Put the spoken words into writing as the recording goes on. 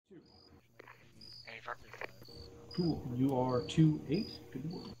Cool. You are 2-8.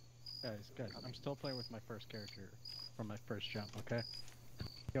 Good work. Guys, I'm still playing with my first character from my first jump, okay?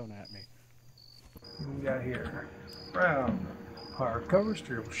 Going at me. We got here. Brown. Hard cover,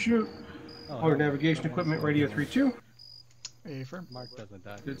 steerable shoot. Oh, All your navigation equipment, radio 3-2. Affirm. Mark doesn't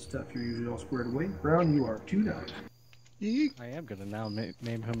die. Good stuff. You're usually all squared away. Brown, you are 2 down. Yeet. I am gonna now name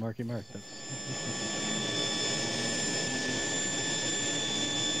him Marky Mark.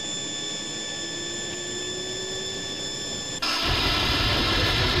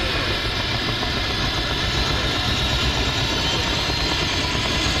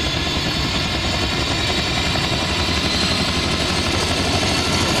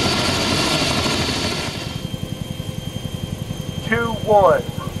 2-1.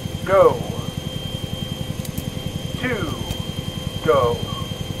 Go. 2. Go.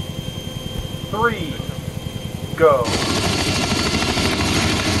 3. Go.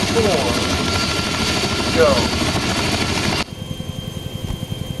 4. Go.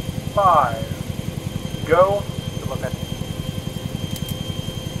 5. Go.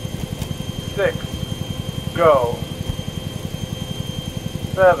 6. Go.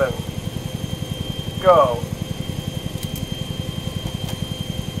 7. Go.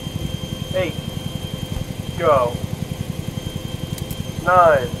 8. Go.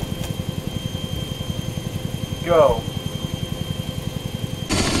 9. Go.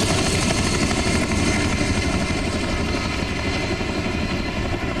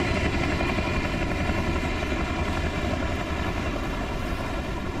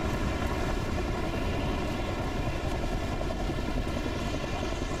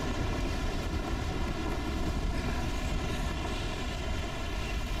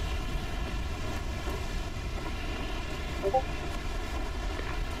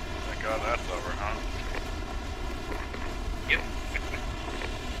 Thank God that's over, huh? Yep.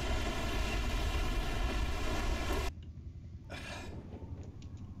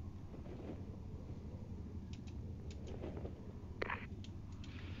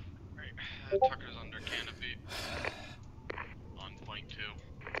 Right, Tucker's under canopy. On point 2.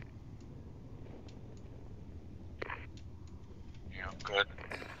 Yeah, good.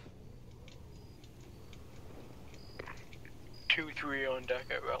 2-3 on deck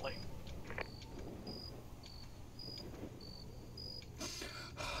at rally.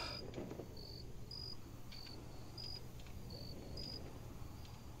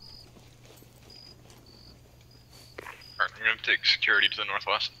 Alright, I'm gonna take security to the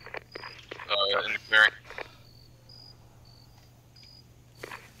northwest. In the clearing.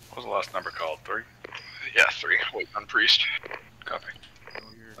 What was the last number called? 3? Yeah, 3. Wait on priest. Copy.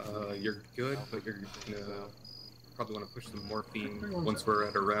 You're good, but you're gonna probably want to push some morphine once we're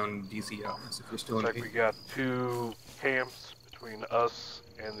at around DCF. If you're still in Looks like we got 2 camps between us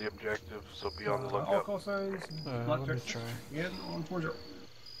and the objective, so be on the All lookout. call signs. Let me try. Again, on 4-0.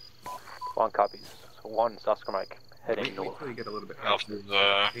 One copies. 1 Oscar Mike. Heading wait north. till you get a little bit Alpha's,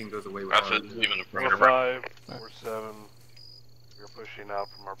 closer. Pain goes away with Alpha's ours. leaving the 4 perimeter. 5, 4 7. We're pushing out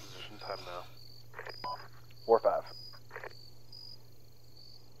from our position time now. 4 5.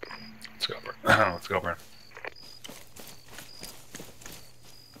 Let's go, Brent. Let's go, Brent.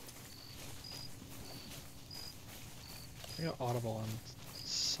 I got audible on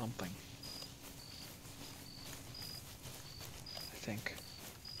something. I think.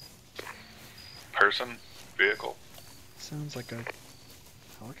 Person? Vehicle? Sounds like a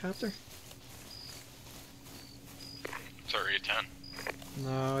helicopter? It's already 10.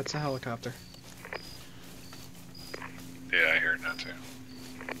 No, it's a helicopter. Yeah, I hear it now too.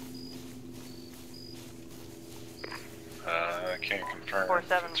 I can't confirm 4-7,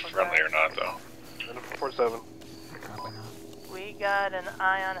 if it's friendly or not though. And a 4 7. Probably not. We got an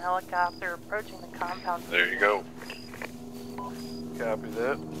Ion helicopter approaching the compound. There you go. Copy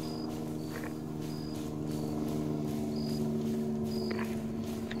that.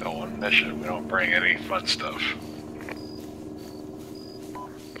 On mission, we don't bring any fun stuff.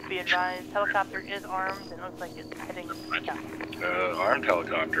 Be advised, helicopter is armed and looks like it's heading south. Armed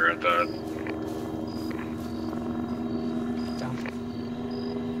helicopter at the... Down.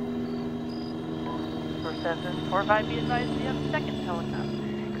 4-7, 4-5, be advised, we have a second helicopter.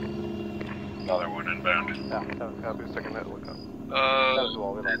 Another one inbound. Yeah, copy, second helicopter.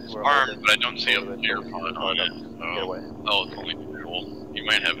 It's armed, but I don't see a clear on it. Get away. Oh, it's only fuel. You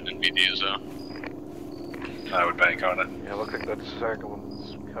might have an NVD, so I would bank on it. Yeah, looks like that second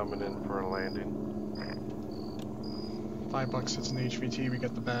one's coming in for a landing. $5, it's an HVT, we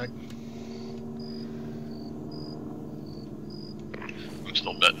get the bag. I'm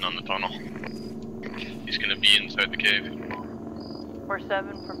still betting on the tunnel. He's gonna be inside the cave.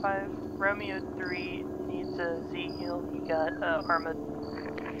 147 for 5. Romeo 3 needs a Z heal. You got Arma.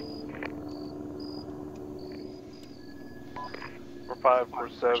 For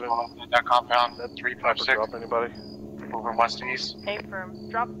 547. That compound, That 356. drop anybody? Moving west to east. Hey, firm.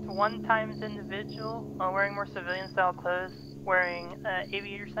 Drop to 1 times individual, wearing more civilian style clothes, wearing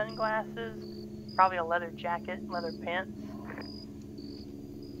aviator sunglasses, probably a leather jacket, leather pants.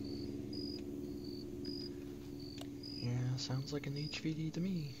 Yeah, sounds like an HVD to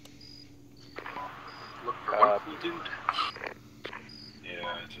me. Look for one cool dude.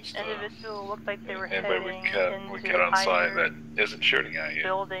 Yeah, just Individual looked like they were anybody heading we into cut on site either that isn't shooting at you.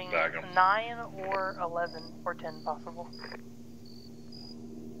 building Bag 'em. 9 or 11 or 10 possible.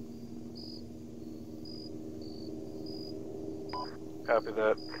 Copy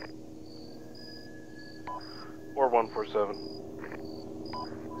that. Or 147.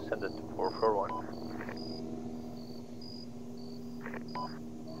 Send it to 441.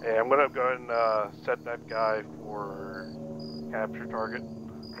 Hey, I'm gonna go ahead and set that guy for capture target.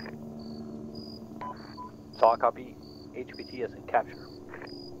 Solid copy. HPT as in capture.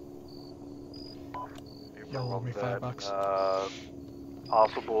 Y'all owe me $5.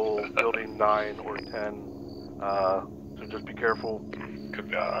 Possible building 9 or 10. So just be careful. Could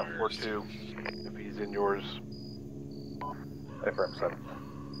be out Or 2 if he's in yours. Affirm 7.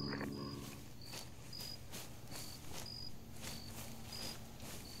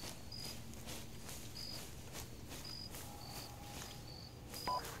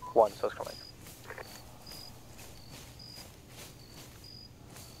 One, sus coming.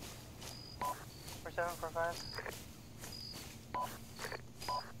 For 7 for 5.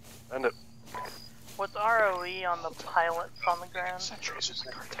 End it. What's ROE on the pilots on the ground? Sentries in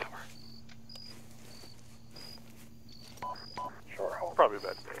the guard tower. Sure, hold. Probably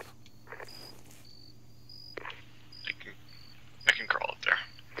bad space. I can crawl up there.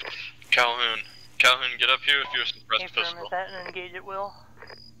 Calhoun, get up here with your Hey, suppressed firm, pistol. is that an engage at will?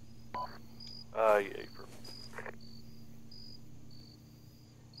 Yeah, for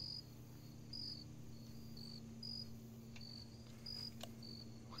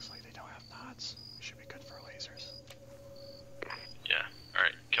Looks like they don't have nods. We should be good for lasers. Yeah,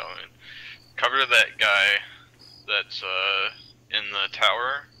 alright, Calhoun. Cover that guy that's in the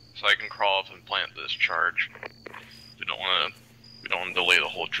tower so I can crawl up and plant this charge. We don't wanna delay the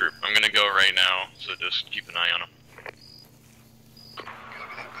whole troop. I'm gonna go right now, so just keep an eye on him. Keep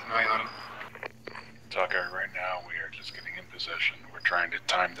an eye on him. Tucker, right now we are just getting in position. We're trying to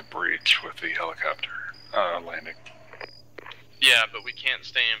time the breach with the helicopter landing. Yeah, but we can't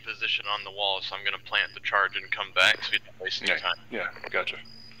stay in position on the wall, so I'm gonna plant the charge and come back so we don't waste any time. Yeah, gotcha.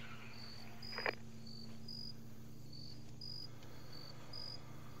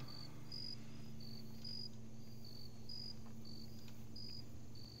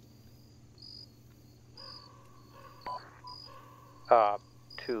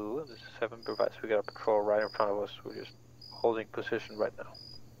 Two, this is 7 provides. We got a patrol right in front of us. We're just holding position right now.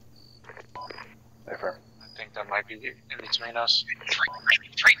 Affirm. I think that might be in between us.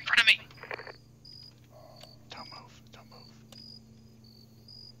 Right in front of me! Don't move, don't move.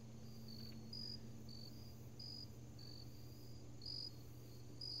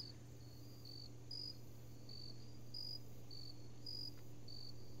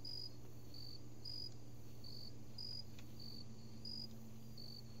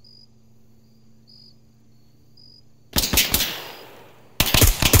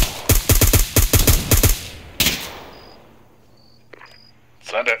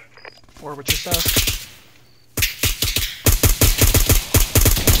 Send it. Or with your stuff.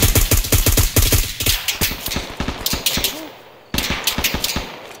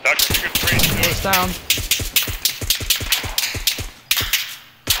 Tucker, you can breach to It's it. down.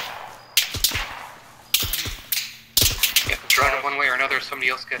 If it's running one way or another, somebody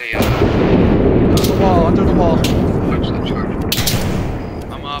else get a Under the wall, under the wall. push the charge.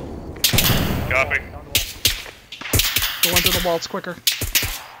 I'm up. Copy. Go under the wall, it's quicker.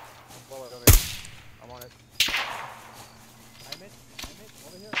 I'm on it. I'm it.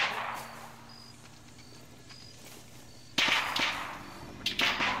 Over here.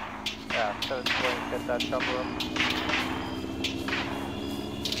 Yeah, 7's going to get that chopper up.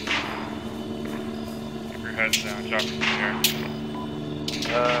 Keep your heads down, chopper in the air.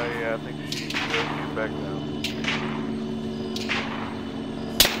 Yeah, I think she's back now.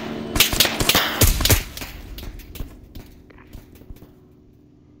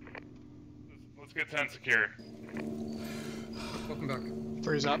 Let's get 10 secured. Welcome back.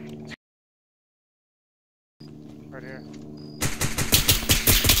 3's up. Right here.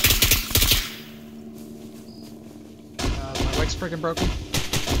 My right leg's freaking broken.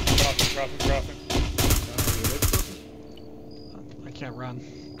 Crossing. I can't run.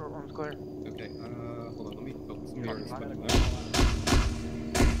 Short room's clear. Okay, hold on, let me focus. Let me I gotta respect go. that.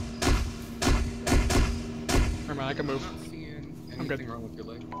 Never mind, I can move. I'm not seeing I'm good. anything wrong with your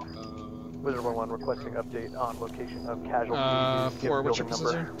leg. Wizard 1-1 requesting update on location of casualties. Give 4, what's building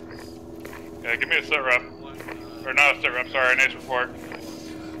your position? Yeah, give me a sit rep. Or not a sit rep, sorry, nice report.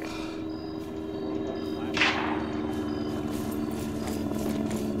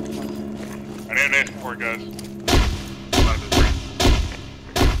 I need a nice report, guys.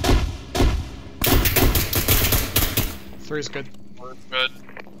 3 is good. Good.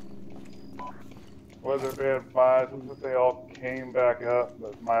 Whether they advised that they all came back up,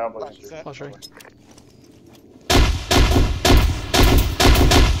 but my ambulance. Flash ready.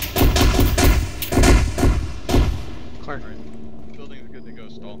 Clear. Building is good to go,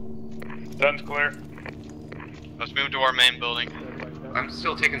 stall. Dun's clear. Let's move to our main building. I'm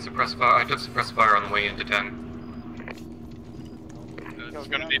still taking suppress fire. I took suppress fire on the way into 10. It's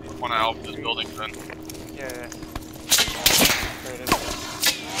gonna be one out of this building then. Yeah. There it is.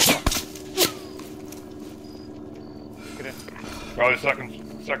 Get in. Probably second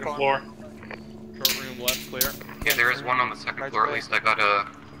floor. Short room left clear. Yeah, there is one on the second floor at least. I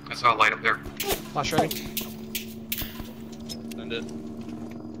saw a light up there. Flash ready. Send it.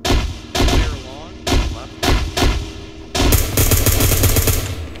 Clear long. Left.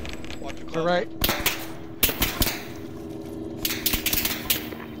 Watch your Clear right.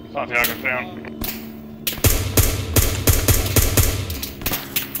 Santiago's down.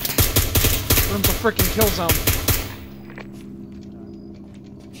 Room's a freaking kill zone.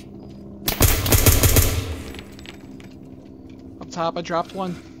 Up top, I dropped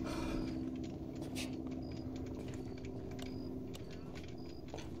one.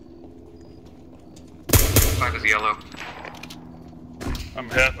 Five is yellow. I'm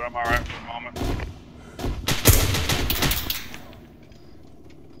hit, but I'm alright for the moment.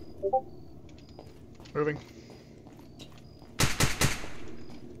 Moving.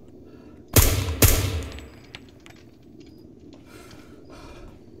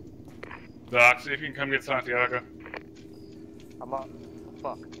 Doc, see if you can come get Santiago. I'm up.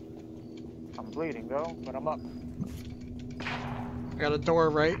 Fuck. I'm bleeding though, but I'm up. I got a door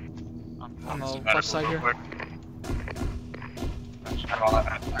right on the left side here.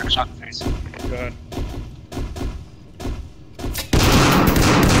 I shot in the face. Go ahead.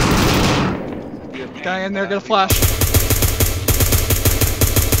 Guy in there, get a flash.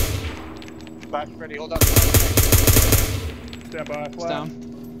 Flash ready, hold up. Stand by, It's down.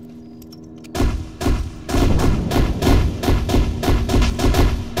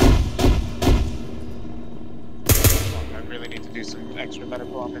 I really need to do some extra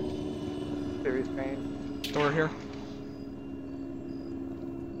medical on it. Serious pain. Door here.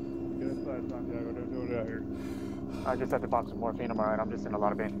 Get inside, Santiago. Don't do it out here. I just had to box some morphine. I'm alright. I'm just in a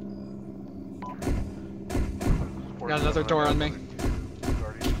lot of pain. Got another door on me.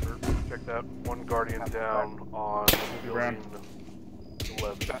 Check that. One guardian down on building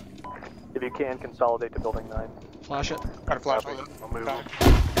 11. If you can, consolidate to building 9. Flash it. Got a flash. I'll move.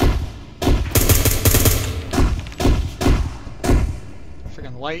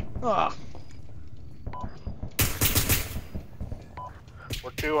 Freaking light. Ugh.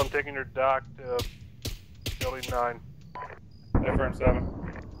 We're 2. I'm taking your doc to building 9. Different 7.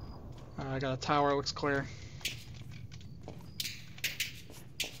 I got a tower, looks clear.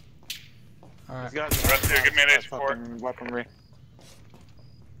 Alright. Rest of you, give me an ace support. Weaponry.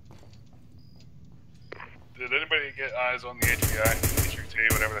 Did anybody get eyes on the HVI?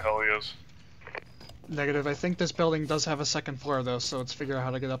 HVT, whatever the hell he is. Negative. I think this building does have a second floor though, so let's figure out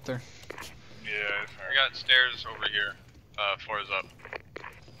how to get up there. Yeah, we got stairs over here. Floors up.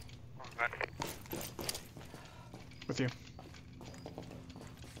 With you.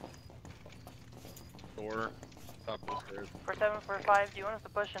 Door. Top of the stairs. 4745, do you want us to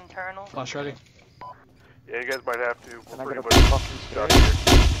push internal? Flash ready. Yeah, you guys might have to. Can We're I get pretty a much fucking stuck stairs? here.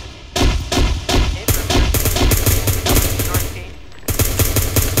 North gate.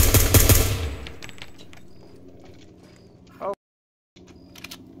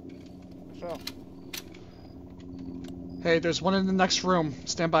 So, Hey, there's one in the next room.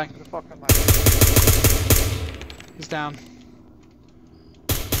 Stand by. who the fuck am I? He's down.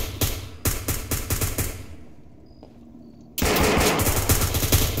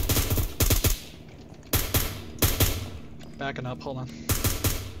 Backing up, hold on.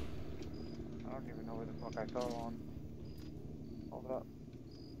 I don't even know where the fuck I fell on. Hold up.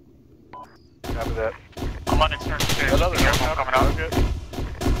 Copy that. I'm on external stairs. Another coming out. Okay.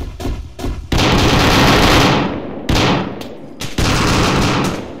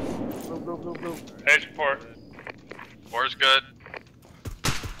 Edge port. Four's good.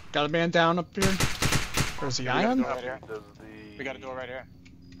 Got a man down up here. Where's the ion? Does the We got a door right here.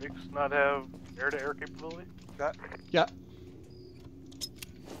 Mix not have air-to-air capability? That. Yeah.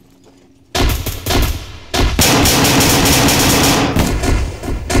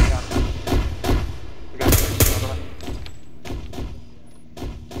 We got another one.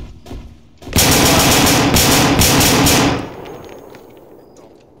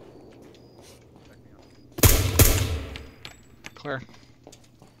 Clear.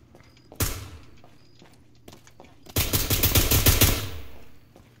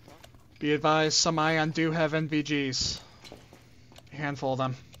 Be advised, some ion do have NVGs. A handful of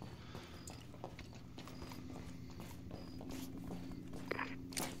them.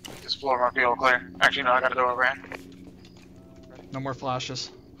 This floor might be all clear. Actually, no, I got a door ran. No more flashes.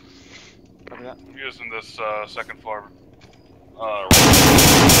 Copy that. I'm using this second floor.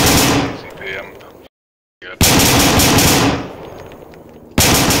 CP. I'm good.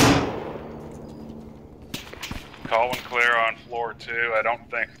 Call one clear on floor 2. I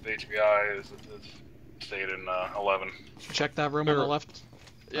don't think the HBI is stayed in 11. Check that room on the left.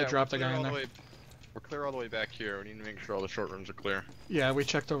 I dropped a guy in there. We're clear all the way back here. We need to make sure all the short rooms are clear. Yeah, we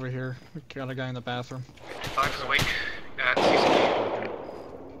checked over here. We got a guy in the bathroom. Fox awake at CCP.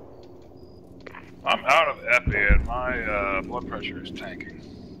 I'm out of epi and my blood pressure is tanking.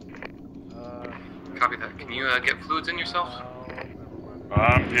 Copy that. Can you get fluids in yourself?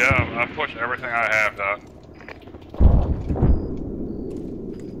 Yeah, I pushed everything I have out.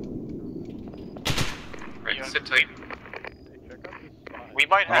 Right, sit tight. We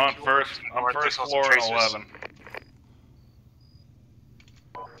might have I'm first floor and 11.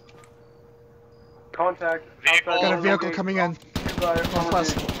 Contact. Got a vehicle coming in.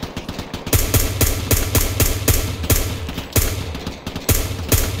 Northwest.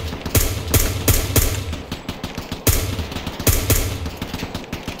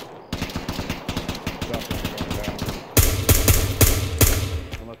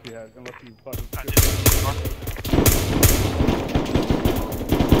 Unless you fucking.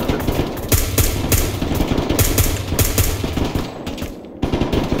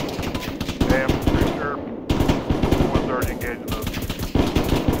 Damn, pretty sure 130 engaged in those.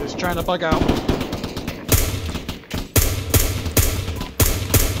 He's trying to bug out.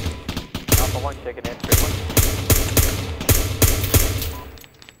 Alpha 1 checking in, 3-1.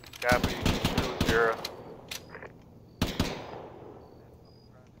 Copy, 2-0.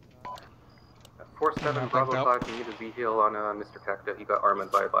 4-7 Bravo 5, you need a V-heal on Mr. Cacta. He got Arma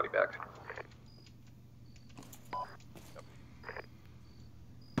by a body bag.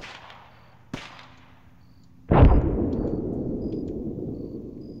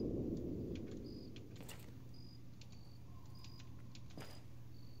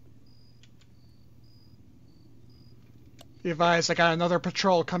 Be advised, I got another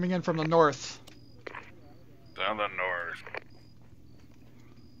patrol coming in from the north. Down the north.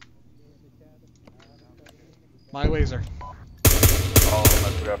 My laser. Oh,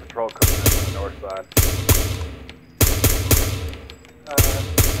 unless we got patrol coming in on the north side.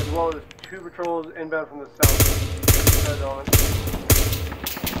 As well as 2 patrols inbound from the south. Head on.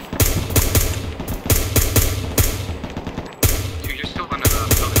 Dude, you're still under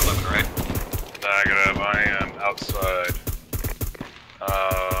the building 11, right? Negative, I am outside.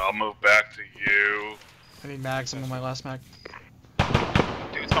 I'll move back to you. I need mags. I'm on my last mag.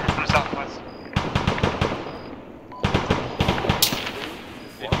 Dude, it's coming from the southwest.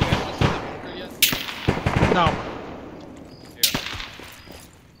 Did you guys listen to the bunker yet? No. Yeah.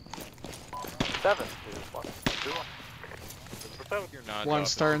 7 to 1. 2-1. You're not. One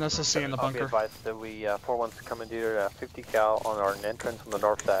star in SSC in the I'll be bunker. advised that we 4-1's commandeer 50 cal on our entrance on the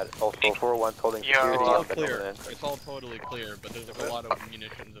north side. Also 4-1's holding Yeah, security It's all on the clear. northern entrance. It's all totally clear, but there's a lot of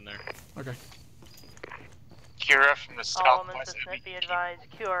munitions in there. Okay. QRF from the All elements southwest. of Smith be advised,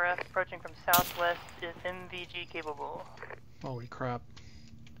 QRF approaching from southwest is MVG capable. Holy crap.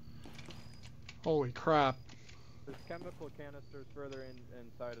 Holy crap. There's chemical canisters further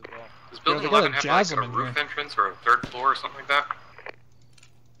inside as well. Does building they gotta 11 have jazz like a them in roof here. entrance or a 3rd floor or something like that?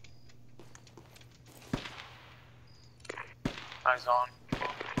 Eyes on.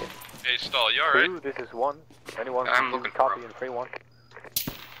 Hey, Stall, you alright? 2, this is 1. Anyone I'm can looking for copy him. in 3-1.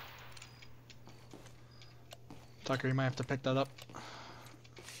 Tucker, you might have to pick that up.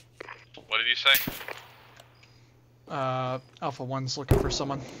 What did you say? Alpha 1's looking for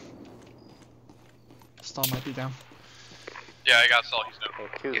someone. Stall might be down. Yeah, I got Stall, he's down.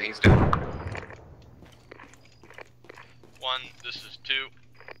 Okay, 2. Yeah, he's down. 1, this is 2.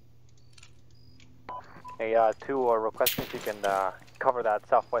 Hey, 2 are requesting if you can cover that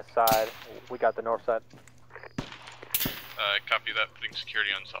southwest side. We got the north side. Copy that. Putting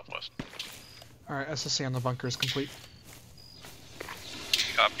security on southwest. Alright, SSC on the bunker is complete.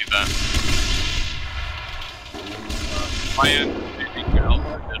 Copy that. My end, I think we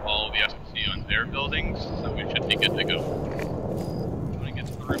did all the SSC on their buildings, so we should be good to go. When it gets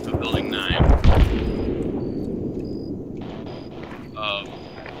to the roof of building 9.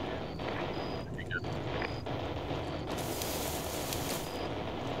 Should be good.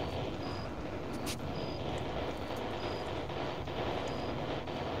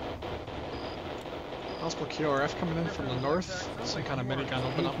 Possible QRF coming in from the north. Some kind of minigun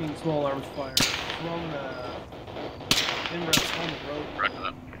open up. Small arms fire. Along inroad on the road. Roger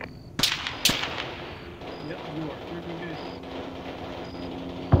that. Yep, you are. You're doing good.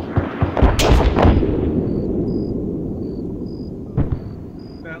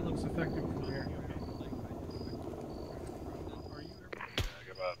 That looks effective from here. I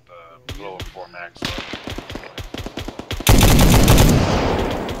got about a little over 4 max left.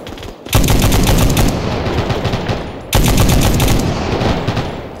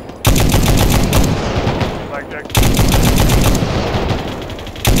 Blackjack.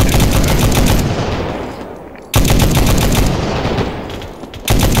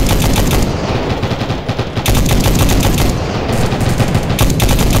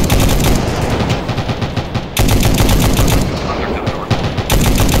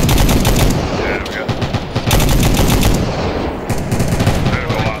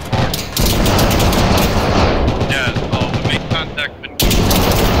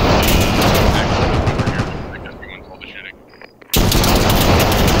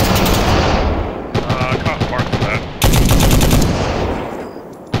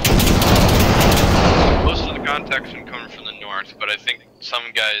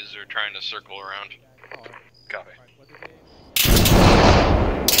 Trying to circle around. Copy.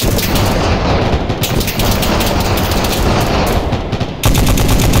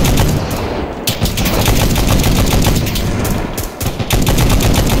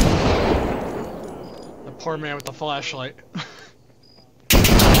 The poor man with the flashlight.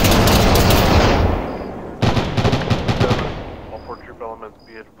 All 4 troop elements,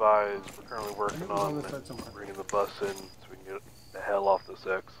 be advised, we're currently working on bringing the bus in so we can get the hell off the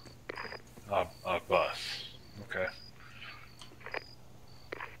 6. A bus. Okay.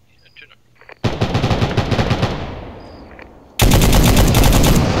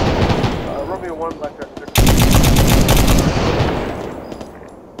 Romeo 1, Blackjack 6.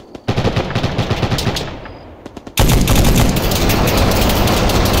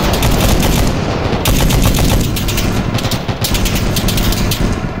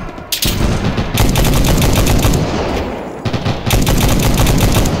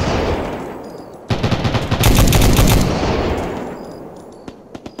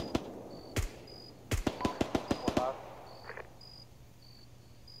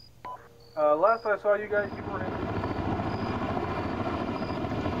 Last I saw you guys, you were in.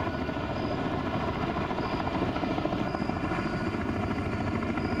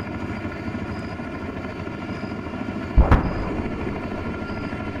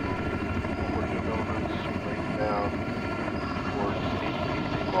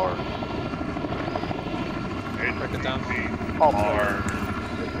 Break it down.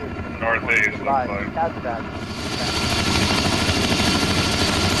 Northeast looks like. That's bad.